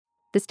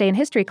This Day in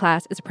History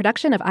class is a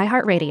production of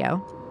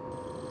iHeartRadio.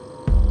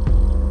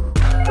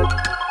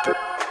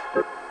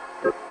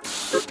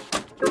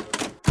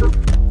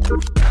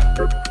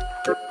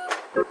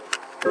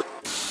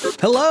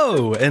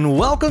 Hello, and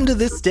welcome to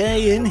This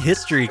Day in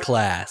History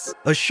class,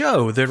 a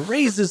show that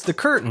raises the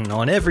curtain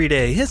on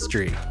everyday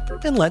history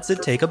and lets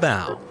it take a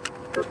bow.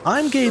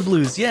 I'm Gabe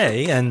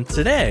Luzier, and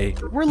today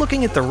we're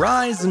looking at the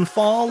rise and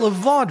fall of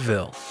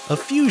vaudeville, a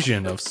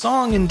fusion of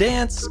song and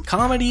dance,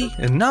 comedy,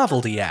 and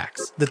novelty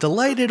acts that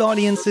delighted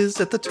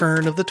audiences at the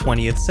turn of the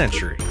 20th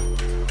century.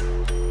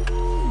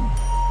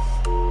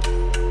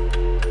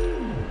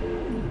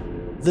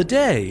 The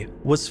day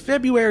was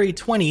February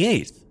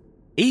 28th,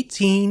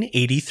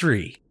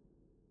 1883.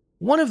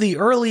 One of the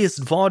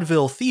earliest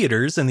vaudeville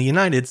theaters in the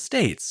United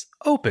States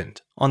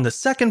opened on the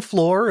second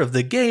floor of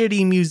the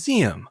Gaiety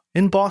Museum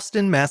in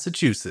Boston,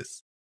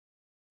 Massachusetts.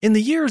 In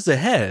the years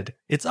ahead,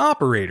 its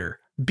operator,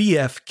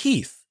 B.F.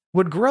 Keith,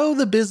 would grow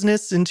the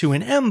business into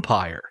an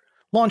empire,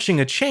 launching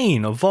a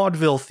chain of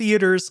vaudeville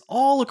theaters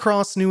all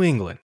across New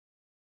England.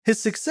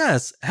 His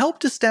success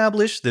helped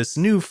establish this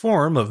new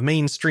form of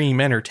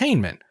mainstream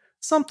entertainment,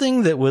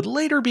 something that would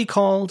later be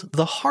called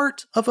the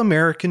heart of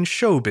American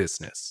show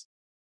business.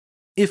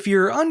 If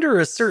you're under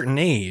a certain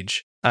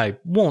age, I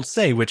won't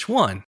say which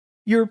one,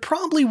 you're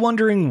probably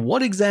wondering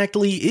what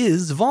exactly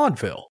is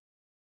vaudeville.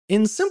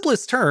 In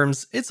simplest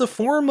terms, it's a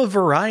form of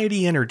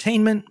variety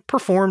entertainment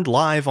performed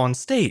live on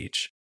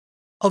stage.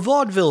 A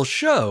vaudeville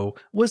show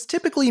was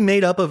typically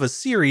made up of a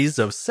series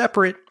of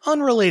separate,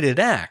 unrelated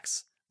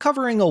acts,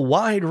 covering a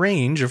wide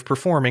range of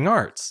performing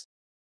arts.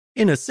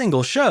 In a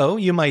single show,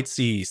 you might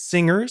see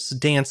singers,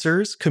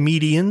 dancers,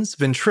 comedians,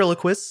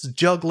 ventriloquists,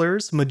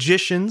 jugglers,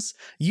 magicians,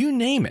 you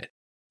name it.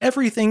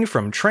 Everything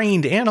from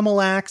trained animal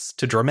acts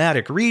to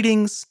dramatic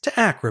readings to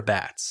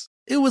acrobats.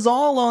 It was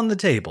all on the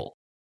table.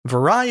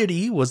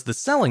 Variety was the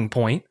selling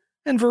point,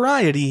 and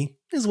variety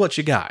is what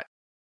you got.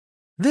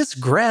 This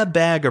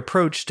grab-bag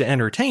approach to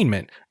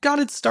entertainment got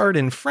its start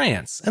in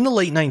France in the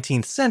late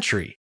 19th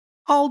century,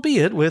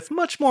 albeit with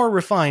much more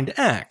refined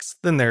acts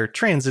than their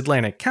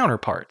transatlantic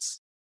counterparts.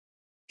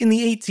 In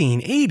the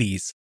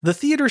 1880s, the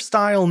theater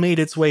style made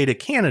its way to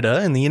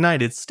Canada and the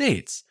United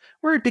States,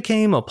 where it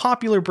became a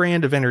popular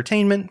brand of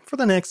entertainment for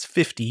the next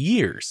 50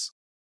 years.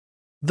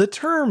 The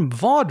term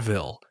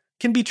vaudeville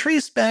can be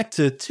traced back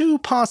to two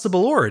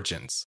possible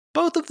origins,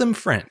 both of them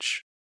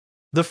French.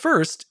 The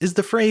first is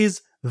the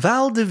phrase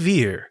Val de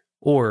Vire,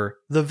 or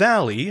the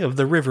Valley of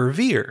the River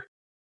Vire.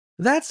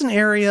 That's an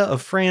area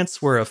of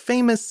France where a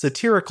famous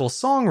satirical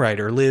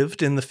songwriter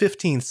lived in the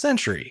 15th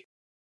century.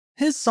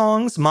 His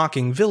songs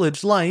mocking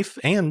village life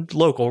and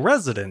local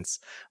residents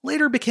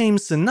later became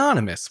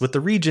synonymous with the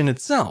region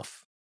itself.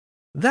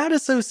 That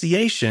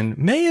association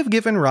may have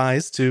given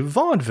rise to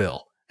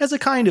vaudeville as a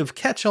kind of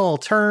catch-all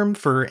term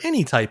for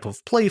any type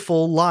of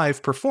playful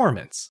live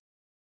performance.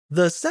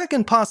 The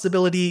second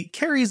possibility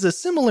carries a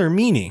similar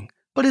meaning,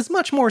 but is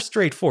much more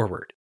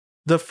straightforward.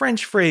 The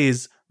French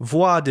phrase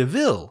voix de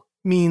ville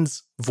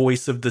means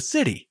voice of the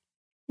city,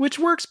 which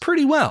works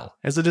pretty well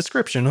as a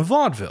description of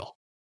vaudeville.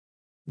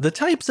 The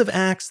types of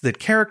acts that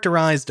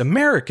characterized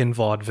American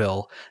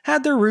vaudeville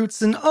had their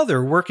roots in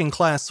other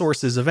working-class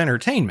sources of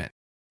entertainment,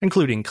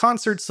 including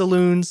concert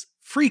saloons,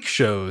 freak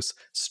shows,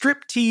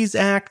 striptease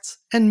acts,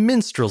 and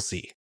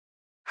minstrelsy.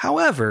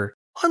 However,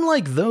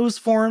 unlike those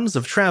forms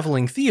of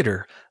traveling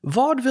theater,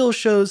 vaudeville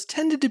shows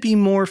tended to be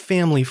more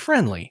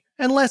family-friendly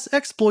and less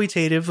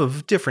exploitative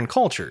of different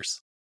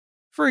cultures.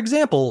 For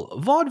example,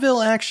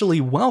 vaudeville actually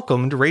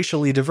welcomed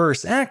racially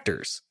diverse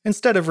actors,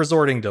 instead of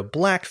resorting to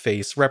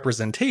blackface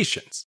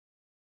representations.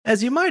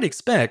 As you might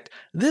expect,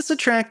 this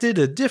attracted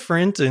a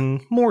different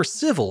and more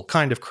civil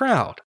kind of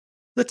crowd.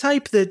 The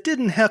type that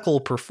didn't heckle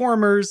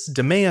performers,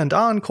 demand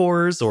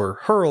encores, or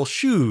hurl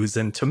shoes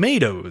and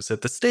tomatoes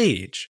at the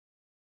stage.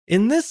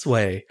 In this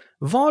way,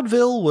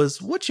 vaudeville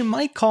was what you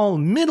might call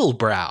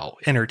middle-brow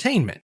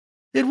entertainment.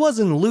 It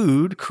wasn't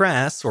lewd,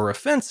 crass, or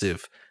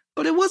offensive,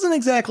 but it wasn't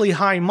exactly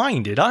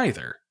high-minded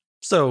either.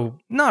 So,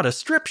 not a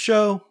strip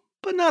show,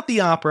 but not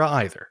the opera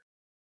either.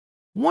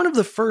 One of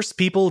the first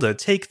people to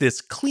take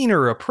this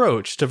cleaner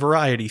approach to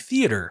variety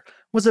theater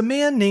was a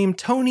man named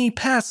Tony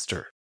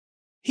Pastor.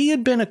 He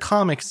had been a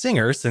comic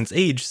singer since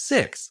age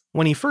 6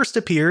 when he first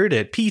appeared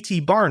at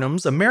P.T.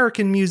 Barnum's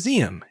American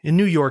Museum in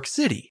New York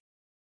City.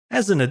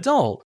 As an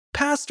adult,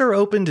 Pastor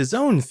opened his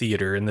own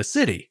theater in the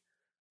city.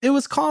 It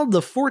was called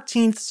the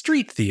 14th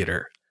Street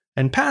Theater,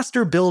 and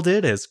Pastor billed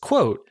it as,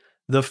 quote,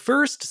 the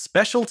first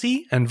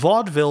specialty and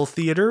vaudeville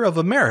theater of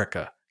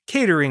America,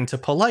 catering to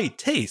polite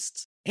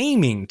tastes,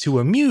 aiming to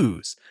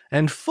amuse,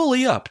 and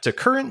fully up to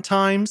current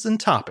times and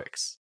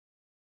topics.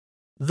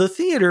 The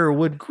theater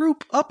would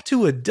group up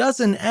to a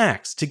dozen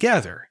acts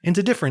together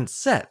into different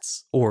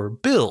sets, or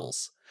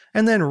bills,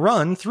 and then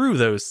run through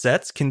those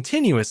sets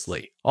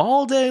continuously,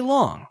 all day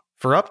long,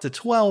 for up to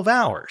 12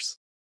 hours.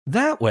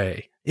 That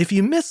way, if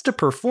you missed a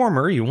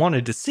performer you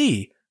wanted to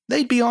see,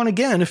 they'd be on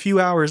again a few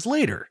hours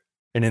later,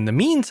 and in the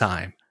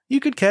meantime, you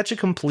could catch a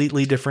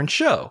completely different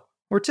show,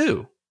 or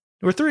two,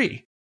 or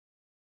three.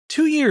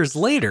 2 years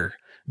later,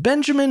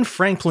 Benjamin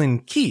Franklin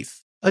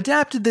Keith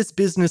adapted this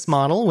business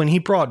model when he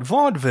brought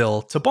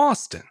vaudeville to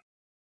Boston.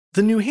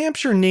 The New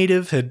Hampshire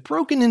native had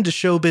broken into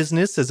show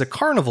business as a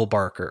carnival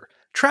barker,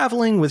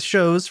 traveling with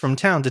shows from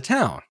town to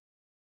town.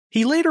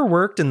 He later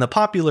worked in the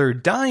popular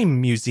dime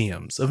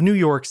museums of New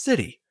York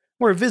City,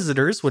 where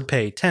visitors would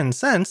pay 10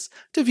 cents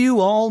to view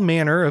all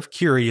manner of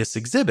curious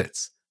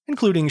exhibits,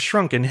 including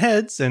shrunken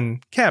heads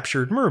and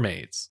captured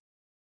mermaids.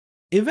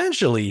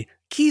 Eventually,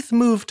 Keith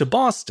moved to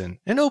Boston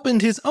and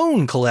opened his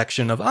own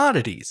collection of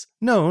oddities,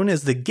 known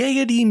as the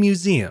Gaiety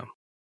Museum.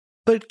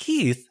 But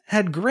Keith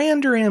had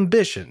grander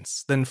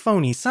ambitions than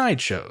phony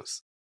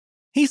sideshows.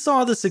 He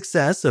saw the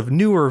success of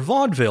newer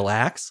vaudeville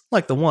acts,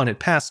 like the one at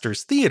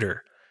Pastor's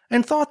Theater,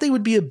 and thought they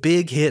would be a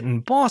big hit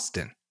in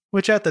Boston,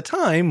 which at the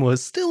time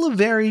was still a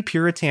very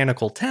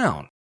puritanical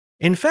town.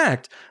 In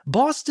fact,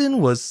 Boston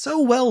was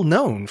so well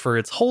known for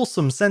its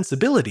wholesome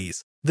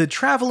sensibilities that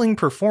traveling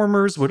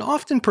performers would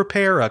often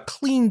prepare a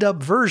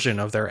cleaned-up version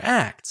of their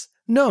acts,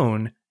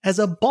 known as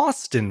a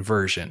Boston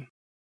version.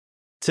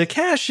 To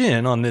cash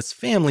in on this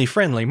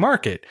family-friendly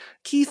market,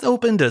 Keith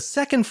opened a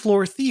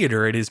second-floor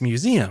theater at his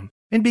museum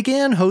and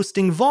began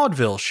hosting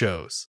vaudeville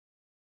shows.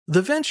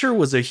 The venture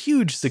was a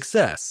huge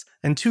success,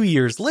 and 2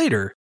 years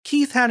later,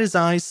 Keith had his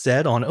eyes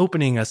set on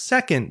opening a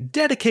second,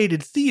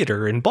 dedicated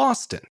theater in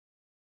Boston.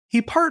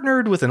 He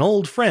partnered with an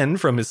old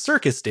friend from his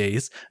circus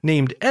days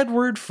named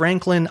Edward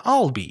Franklin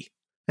Albee,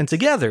 and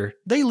together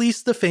they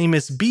leased the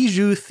famous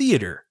Bijou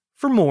Theater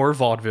for more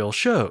vaudeville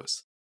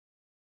shows.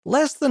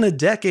 Less than a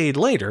decade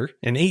later,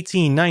 in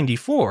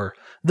 1894,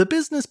 the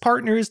business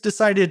partners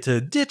decided to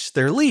ditch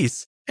their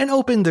lease and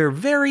open their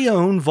very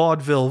own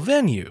vaudeville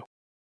venue.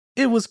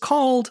 It was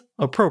called,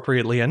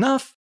 appropriately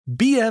enough,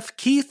 B.F.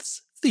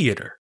 Keith's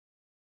Theater.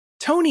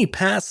 Tony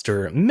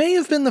Pastor may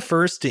have been the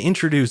first to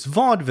introduce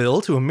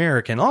vaudeville to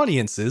American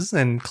audiences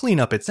and clean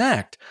up its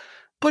act,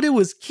 but it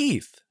was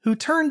Keith who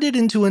turned it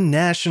into a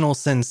national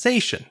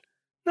sensation,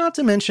 not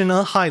to mention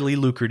a highly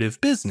lucrative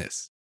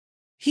business.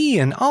 He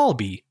and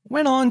Albee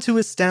went on to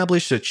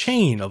establish a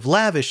chain of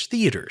lavish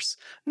theaters,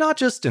 not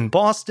just in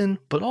Boston,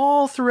 but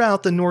all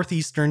throughout the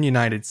northeastern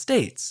United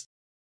States.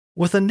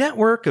 With a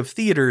network of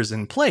theaters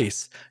in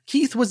place,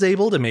 Keith was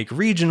able to make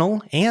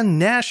regional and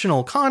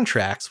national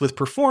contracts with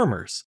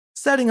performers,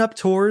 setting up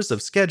tours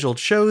of scheduled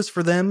shows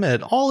for them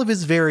at all of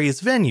his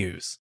various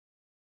venues.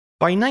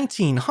 By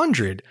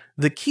 1900,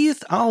 the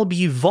Keith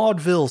Albee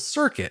vaudeville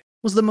circuit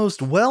was the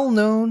most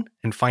well-known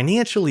and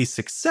financially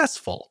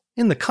successful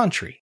in the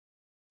country.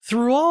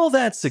 Through all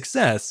that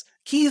success,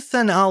 Keith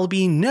and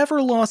Albee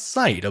never lost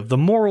sight of the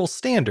moral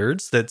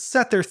standards that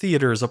set their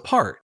theaters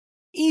apart,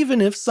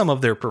 even if some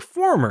of their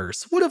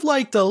performers would have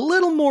liked a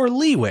little more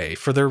leeway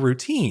for their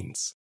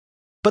routines.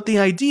 But the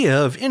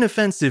idea of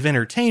inoffensive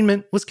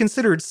entertainment was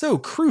considered so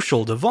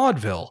crucial to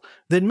vaudeville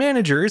that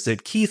managers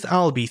at Keith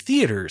Albee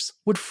theaters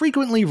would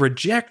frequently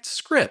reject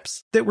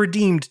scripts that were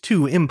deemed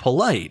too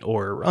impolite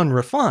or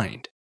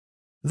unrefined.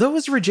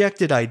 Those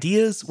rejected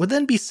ideas would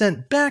then be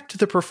sent back to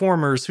the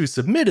performers who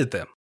submitted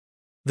them.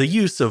 The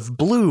use of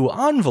blue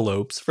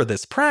envelopes for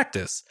this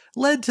practice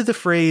led to the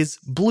phrase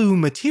blue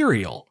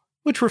material,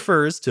 which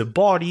refers to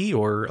bawdy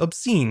or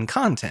obscene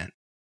content.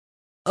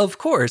 Of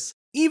course,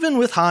 even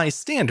with high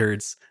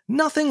standards,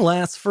 nothing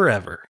lasts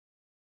forever.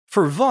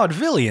 For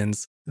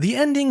vaudevillians, the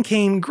ending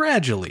came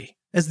gradually,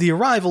 as the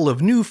arrival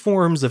of new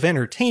forms of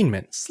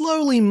entertainment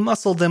slowly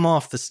muscled them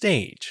off the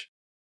stage.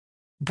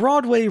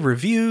 Broadway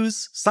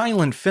revues,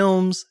 silent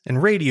films,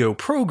 and radio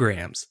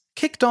programs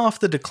kicked off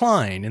the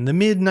decline in the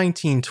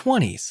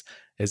mid-1920s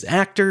as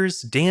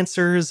actors,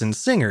 dancers, and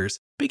singers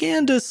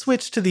began to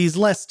switch to these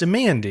less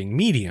demanding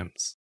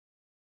mediums.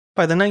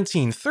 By the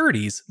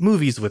 1930s,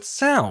 movies with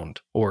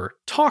sound, or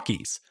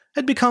talkies,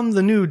 had become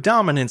the new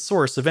dominant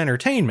source of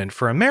entertainment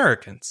for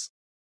Americans.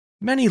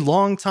 Many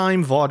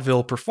longtime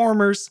vaudeville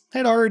performers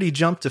had already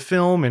jumped to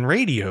film and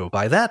radio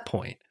by that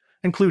point,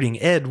 including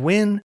Ed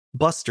Wynn,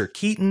 Buster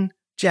Keaton,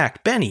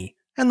 Jack Benny,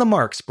 and the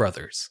Marx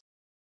Brothers.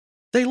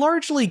 They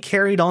largely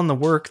carried on the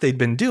work they'd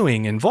been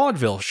doing in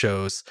vaudeville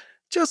shows,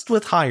 just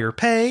with higher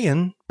pay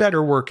and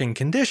better working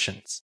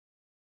conditions.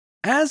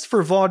 As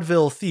for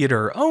vaudeville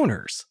theater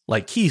owners,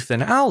 like Keith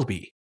and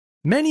Albee,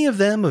 many of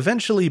them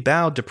eventually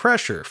bowed to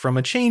pressure from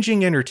a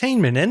changing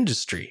entertainment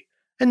industry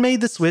and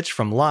made the switch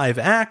from live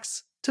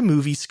acts to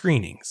movie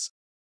screenings.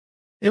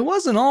 It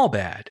wasn't all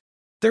bad.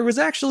 There was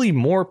actually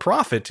more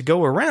profit to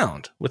go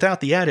around without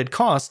the added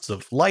costs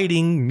of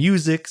lighting,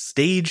 music,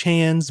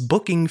 stagehands,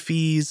 booking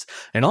fees,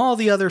 and all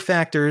the other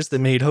factors that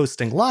made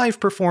hosting live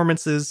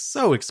performances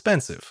so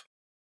expensive.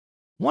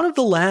 One of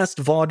the last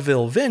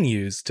vaudeville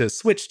venues to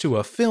switch to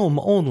a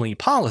film-only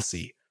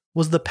policy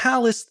was the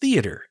Palace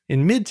Theater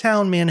in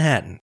Midtown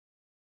Manhattan.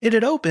 It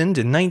had opened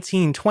in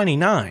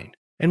 1929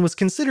 and was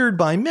considered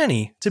by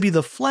many to be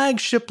the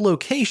flagship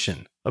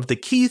location of the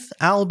Keith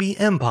Albee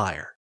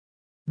empire.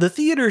 The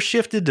theater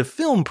shifted to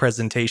film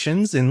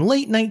presentations in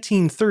late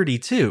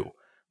 1932,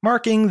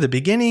 marking the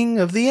beginning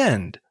of the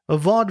end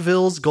of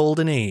vaudeville's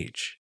golden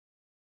age.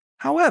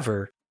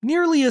 However,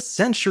 nearly a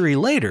century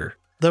later,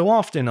 though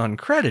often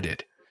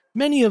uncredited,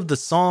 Many of the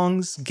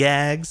songs,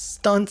 gags,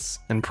 stunts,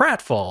 and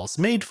pratfalls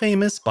made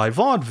famous by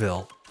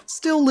vaudeville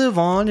still live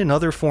on in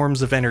other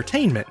forms of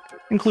entertainment,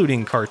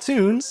 including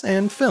cartoons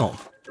and film.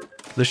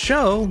 The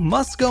show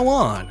must go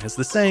on, as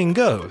the saying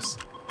goes,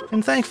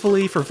 and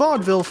thankfully for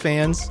vaudeville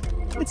fans,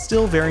 it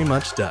still very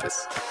much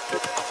does.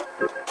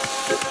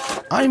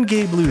 I'm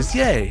Gabe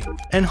Luzier,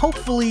 and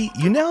hopefully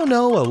you now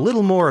know a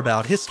little more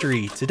about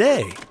history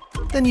today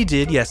than you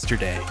did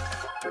yesterday.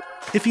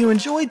 If you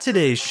enjoyed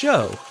today's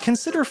show,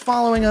 consider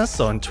following us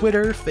on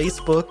Twitter,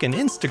 Facebook, and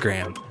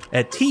Instagram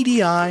at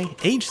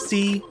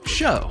TDIHC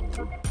Show.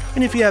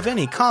 And if you have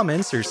any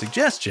comments or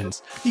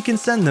suggestions, you can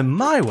send them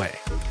my way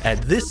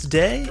at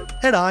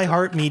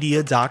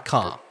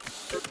thisday@iheartmedia.com.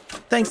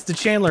 Thanks to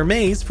Chandler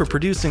Mays for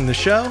producing the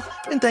show,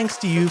 and thanks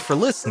to you for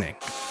listening.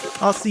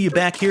 I'll see you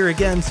back here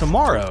again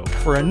tomorrow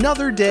for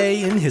another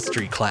day in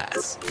history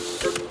class.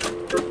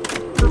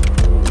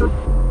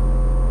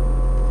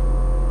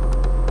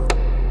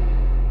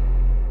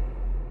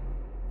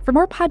 For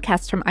more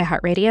podcasts from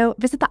iHeartRadio,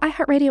 visit the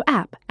iHeartRadio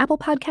app, Apple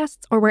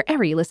Podcasts, or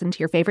wherever you listen to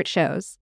your favorite shows.